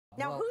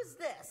Now, who's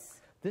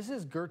this? This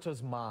is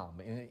Goethe's mom.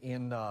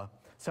 In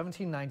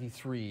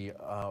 1793,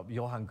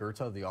 Johann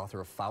Goethe, the author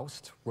of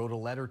Faust, wrote a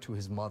letter to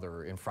his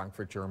mother in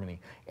Frankfurt,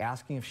 Germany,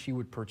 asking if she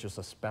would purchase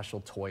a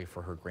special toy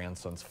for her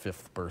grandson's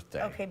 5th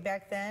birthday. Okay,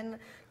 back then,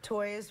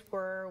 toys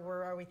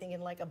were are we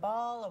thinking like a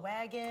ball, a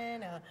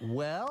wagon?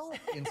 Well,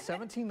 in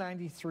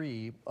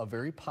 1793, a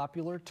very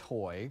popular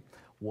toy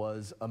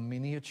was a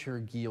miniature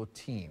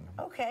guillotine.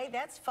 Okay,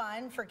 that's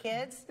fun for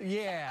kids.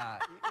 Yeah,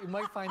 you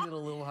might find it a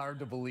little hard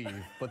to believe,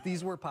 but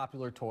these were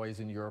popular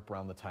toys in Europe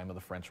around the time of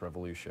the French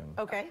Revolution.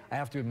 Okay. I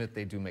have to admit,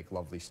 they do make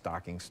lovely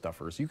stocking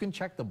stuffers. You can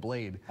check the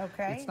blade.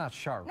 Okay. It's not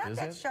sharp, is it? Not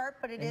that sharp,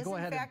 but it is in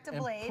fact a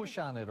blade. And push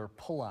on it or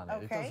pull on it.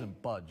 Okay. It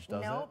doesn't budge,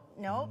 does it?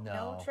 Nope,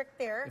 no trick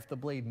there. If the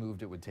blade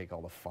moved, it would take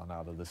all the fun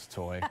out of this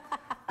toy.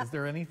 Is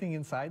there anything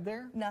inside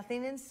there?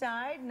 Nothing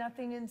inside,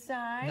 nothing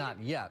inside. Not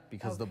yet,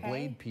 because the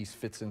blade piece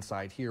fits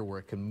inside here where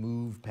it can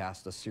move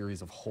past a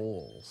series of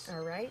holes.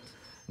 All right.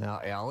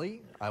 Now,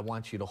 Allie, I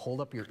want you to hold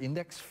up your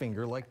index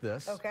finger like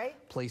this. Okay.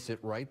 Place it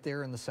right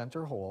there in the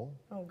center hole.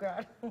 Oh,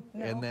 God. No.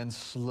 And then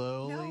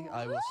slowly,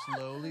 I will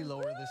slowly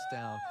lower this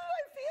down.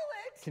 I feel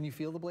it. Can you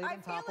feel the blade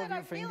on top of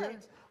your finger? I feel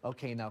it.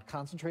 Okay, now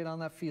concentrate on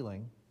that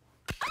feeling.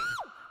 Oh,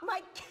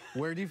 my...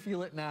 Where do you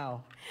feel it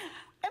now?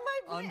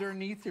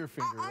 Underneath your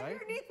finger, right?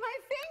 Underneath my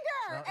finger,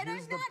 now, and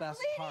here's I'm the not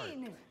best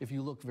bleeding. part. If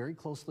you look very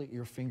closely at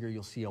your finger,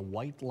 you'll see a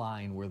white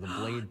line where the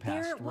blade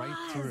passed right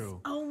through.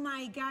 Oh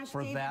my gosh,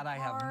 For David that, I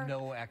have Parr.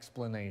 no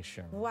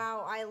explanation.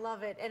 Wow, I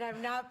love it, and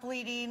I'm not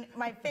bleeding.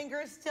 My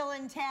finger's still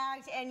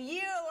intact, and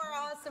you are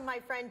awesome, my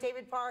friend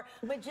David Parr,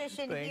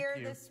 magician, here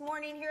this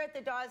morning here at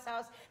the Dawes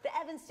House, the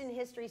Evanston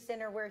History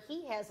Center, where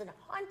he has a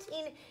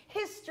haunting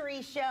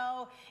history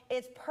show.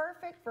 It's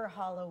perfect for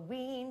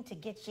Halloween to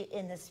get you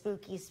in the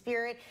spooky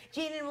spirit.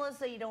 Gene and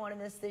Melissa, you don't want to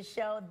miss this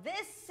show.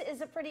 This is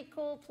a pretty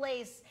cool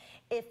place.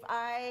 If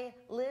I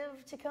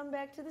live to come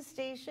back to the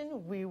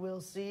station, we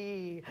will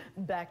see.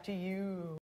 Back to you.